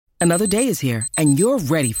Another day is here, and you're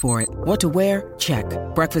ready for it. What to wear? Check.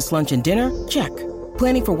 Breakfast, lunch, and dinner? Check.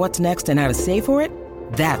 Planning for what's next and how to save for it?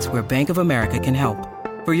 That's where Bank of America can help.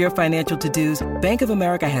 For your financial to-dos, Bank of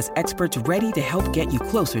America has experts ready to help get you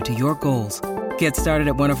closer to your goals. Get started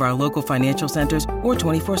at one of our local financial centers or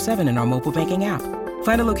 24/7 in our mobile banking app.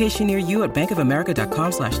 Find a location near you at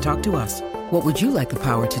bankofamerica.com/talktous. What would you like the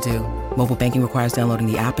power to do? Mobile banking requires downloading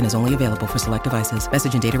the app and is only available for select devices.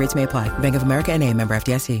 Message and data rates may apply. Bank of America N.A., member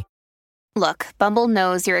FDIC. Look, Bumble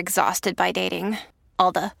knows you're exhausted by dating.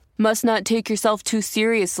 All the must not take yourself too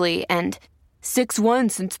seriously and 6'1"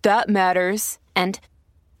 since that matters. And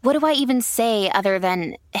what do I even say other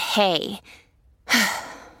than, hey?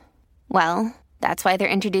 Well, that's why they're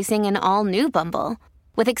introducing an all-new Bumble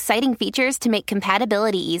with exciting features to make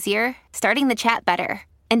compatibility easier, starting the chat better,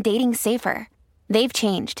 and dating safer. They've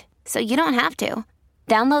changed, so you don't have to.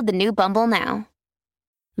 Download the new Bumble now.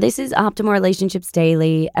 This is Optimal Relationships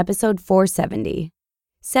Daily, episode 470.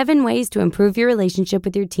 7 Ways to Improve Your Relationship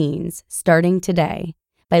with Your Teens, Starting Today,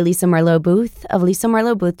 by Lisa Marlowe Booth of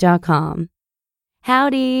lisamarlowebooth.com.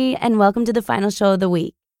 Howdy, and welcome to the final show of the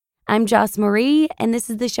week. I'm Joss Marie, and this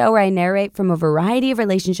is the show where I narrate from a variety of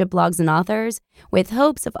relationship blogs and authors with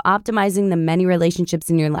hopes of optimizing the many relationships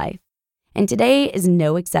in your life. And today is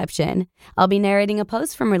no exception. I'll be narrating a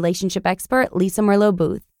post from relationship expert Lisa Marlowe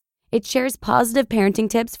Booth. It shares positive parenting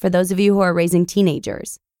tips for those of you who are raising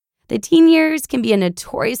teenagers. The teen years can be a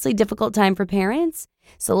notoriously difficult time for parents,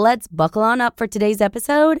 so let's buckle on up for today's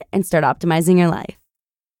episode and start optimizing your life.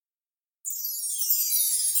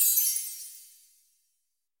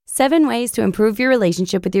 7 Ways to Improve Your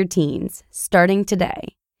Relationship with Your Teens, Starting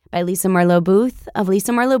Today, by Lisa Marlowe Booth of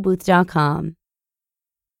lisamarlowebooth.com.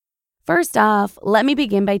 First off, let me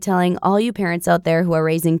begin by telling all you parents out there who are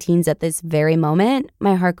raising teens at this very moment,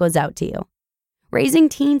 my heart goes out to you. Raising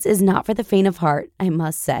teens is not for the faint of heart, I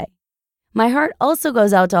must say. My heart also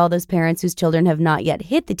goes out to all those parents whose children have not yet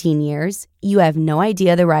hit the teen years. You have no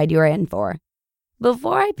idea the ride you are in for.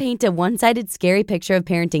 Before I paint a one-sided scary picture of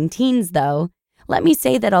parenting teens, though, let me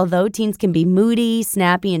say that although teens can be moody,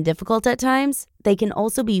 snappy, and difficult at times, they can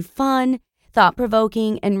also be fun,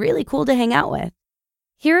 thought-provoking, and really cool to hang out with.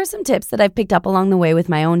 Here are some tips that I've picked up along the way with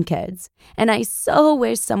my own kids, and I so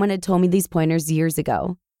wish someone had told me these pointers years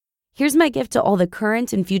ago. Here's my gift to all the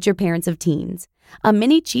current and future parents of teens, a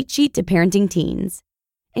mini cheat sheet to parenting teens.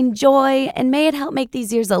 Enjoy, and may it help make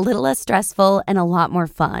these years a little less stressful and a lot more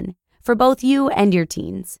fun for both you and your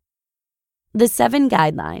teens. The 7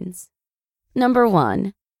 guidelines. Number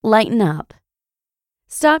 1, lighten up.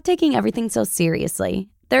 Stop taking everything so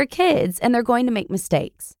seriously. They're kids and they're going to make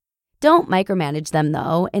mistakes. Don't micromanage them,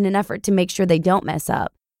 though, in an effort to make sure they don't mess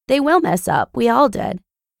up. They will mess up. We all did.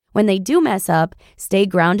 When they do mess up, stay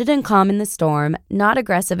grounded and calm in the storm, not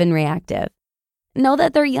aggressive and reactive. Know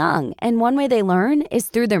that they're young, and one way they learn is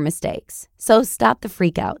through their mistakes. So stop the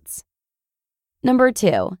freakouts. Number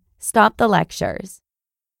 2, stop the lectures.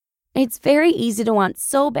 It's very easy to want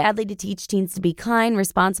so badly to teach teens to be kind,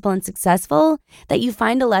 responsible, and successful that you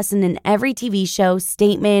find a lesson in every TV show,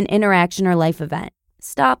 statement, interaction, or life event.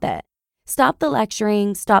 Stop it. Stop the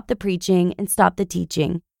lecturing, stop the preaching, and stop the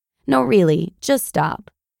teaching. No, really, just stop.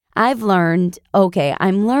 I'm learning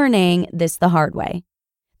this the hard way.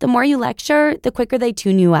 The more you lecture, the quicker they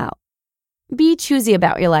tune you out. Be choosy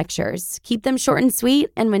about your lectures. Keep them short and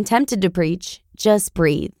sweet, and when tempted to preach, just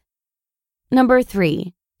breathe. Number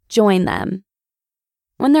 3, join them.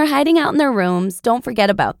 When they're hiding out in their rooms, don't forget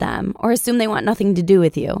about them or assume they want nothing to do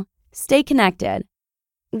with you. Stay connected.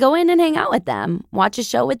 Go in and hang out with them, watch a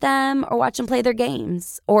show with them, or watch them play their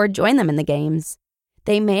games, or join them in the games.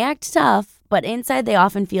 They may act tough, but inside they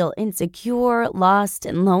often feel insecure, lost,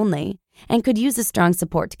 and lonely, and could use a strong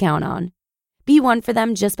support to count on. Be one for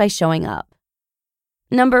them just by showing up.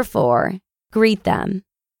 Number 4, greet them.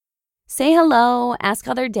 Say hello, ask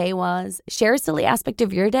how their day was, share a silly aspect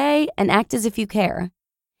of your day, and act as if you care.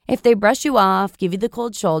 If they brush you off, give you the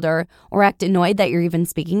cold shoulder, or act annoyed that you're even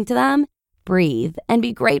speaking to them, breathe and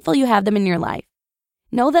be grateful you have them in your life.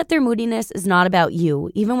 Know that their moodiness is not about you,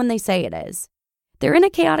 even when they say it is. They're in a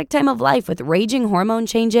chaotic time of life with raging hormone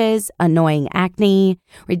changes, annoying acne,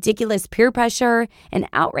 ridiculous peer pressure, and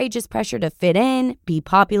outrageous pressure to fit in, be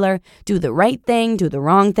popular, do the right thing, do the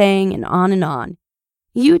wrong thing, and on and on.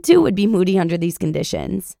 You too would be moody under these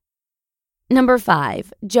conditions. Number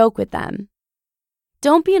 5, joke with them.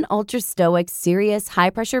 Don't be an ultra-stoic, serious,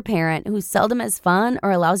 high-pressure parent who seldom has fun or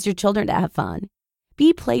allows your children to have fun.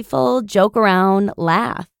 Be playful, joke around,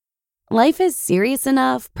 laugh. Life is serious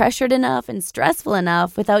enough, pressured enough, and stressful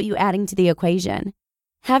enough without you adding to the equation.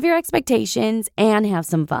 Have your expectations and have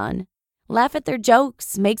some fun. Laugh at their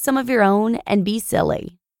jokes, make some of your own, and be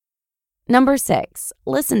silly. Number 6,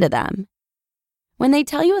 listen to them. When they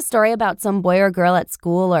tell you a story about some boy or girl at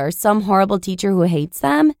school or some horrible teacher who hates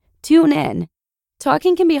them, tune in.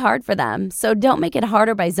 Talking can be hard for them, so don't make it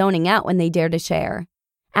harder by zoning out when they dare to share.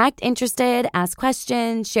 Act interested, ask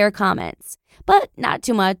questions, share comments, but not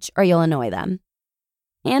too much or you'll annoy them.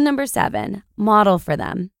 And number 7, model for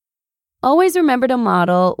them. Always remember to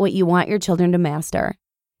model what you want your children to master.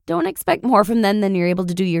 Don't expect more from them than you're able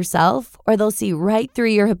to do yourself, or they'll see right through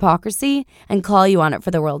your hypocrisy and call you on it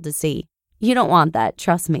for the world to see. You don't want that,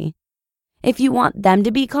 trust me. If you want them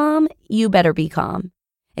to be calm, you better be calm.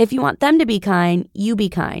 If you want them to be kind, you be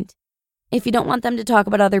kind. If you don't want them to talk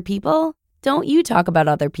about other people, don't you talk about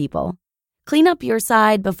other people. Clean up your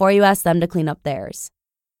side before you ask them to clean up theirs.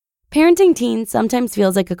 Parenting teens sometimes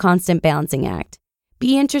feels like a constant balancing act.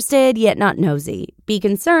 Be interested, yet not nosy. Be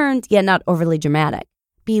concerned, yet not overly dramatic.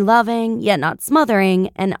 Be loving, yet not smothering,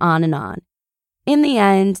 and on and on. In the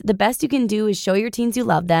end, the best you can do is show your teens you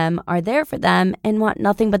love them, are there for them, and want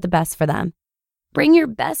nothing but the best for them. Bring your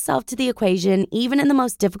best self to the equation, even in the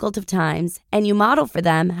most difficult of times, and you model for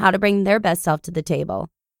them how to bring their best self to the table.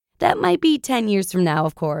 That might be 10 years from now,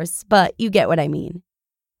 of course, but you get what I mean.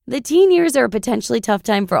 The teen years are a potentially tough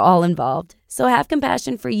time for all involved, so have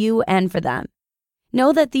compassion for you and for them.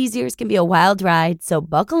 Know that these years can be a wild ride, so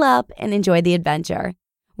buckle up and enjoy the adventure.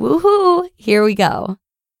 Woohoo! Here we go.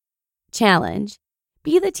 Challenge.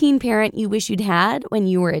 Be the teen parent you wish you'd had when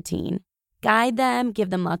you were a teen. Guide them, give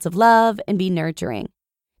them lots of love, and be nurturing.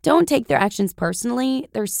 Don't take their actions personally.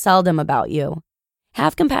 They're seldom about you.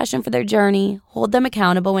 Have compassion for their journey, hold them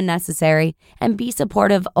accountable when necessary, and be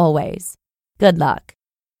supportive always. Good luck.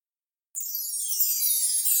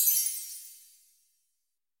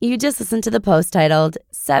 You just listened to the post titled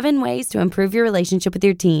 7 Ways to Improve Your Relationship with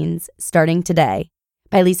Your Teens, Starting Today,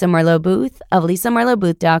 by Lisa Marlowe Booth of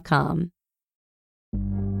lisamarlowebooth.com.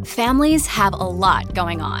 Families have a lot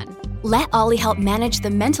going on. Let Ollie help manage the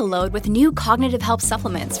mental load with new cognitive help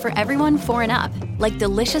supplements for everyone 4 and up, like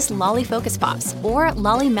delicious Lolly Focus Pops or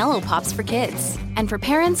Lolly Mellow Pops for kids. And for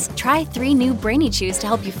parents, try 3 new Brainy Chews to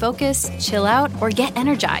help you focus, chill out, or get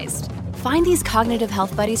energized. Find these cognitive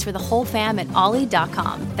health buddies for the whole fam at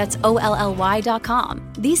ollie.com. That's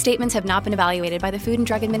OLLY.com. These statements have not been evaluated by the Food and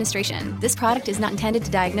Drug Administration. This product is not intended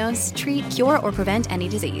to diagnose, treat, cure, or prevent any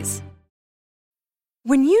disease.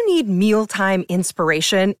 When you need mealtime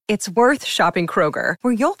inspiration, it's worth shopping Kroger,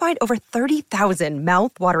 where you'll find over 30,000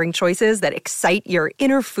 mouth-watering choices that excite your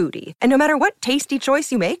inner foodie. And no matter what tasty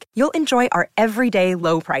choice you make, you'll enjoy our everyday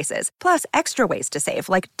low prices, plus extra ways to save,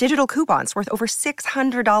 like digital coupons worth over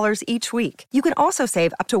 $600 each week. You can also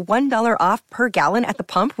save up to $1 off per gallon at the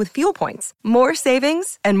pump with fuel points. More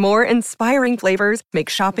savings and more inspiring flavors make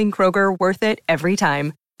shopping Kroger worth it every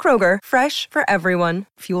time. Kroger, fresh for everyone.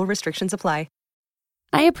 Fuel restrictions apply.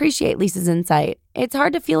 I appreciate Lisa's insight. It's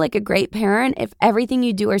hard to feel like a great parent if everything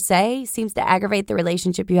you do or say seems to aggravate the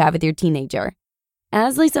relationship you have with your teenager.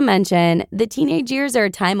 As Lisa mentioned, the teenage years are a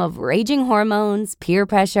time of raging hormones, peer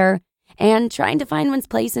pressure, and trying to find one's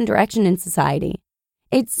place and direction in society.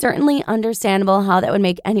 It's certainly understandable how that would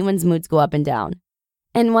make anyone's moods go up and down.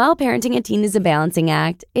 And while parenting a teen is a balancing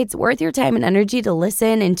act, it's worth your time and energy to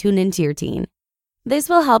listen and tune into your teen. This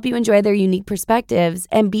will help you enjoy their unique perspectives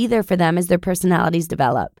and be there for them as their personalities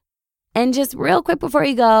develop. And just real quick before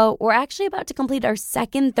you go, we're actually about to complete our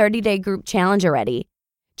second 30-day group challenge already.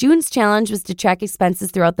 June's challenge was to track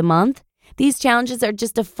expenses throughout the month. These challenges are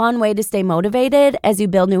just a fun way to stay motivated as you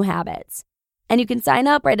build new habits. And you can sign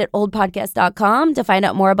up right at oldpodcast.com to find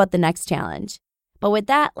out more about the next challenge. But with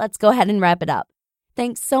that, let's go ahead and wrap it up.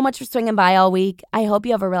 Thanks so much for swinging by all week. I hope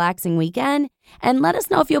you have a relaxing weekend, and let us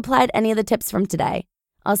know if you applied any of the tips from today.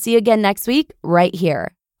 I'll see you again next week right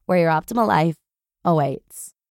here, where your optimal life awaits.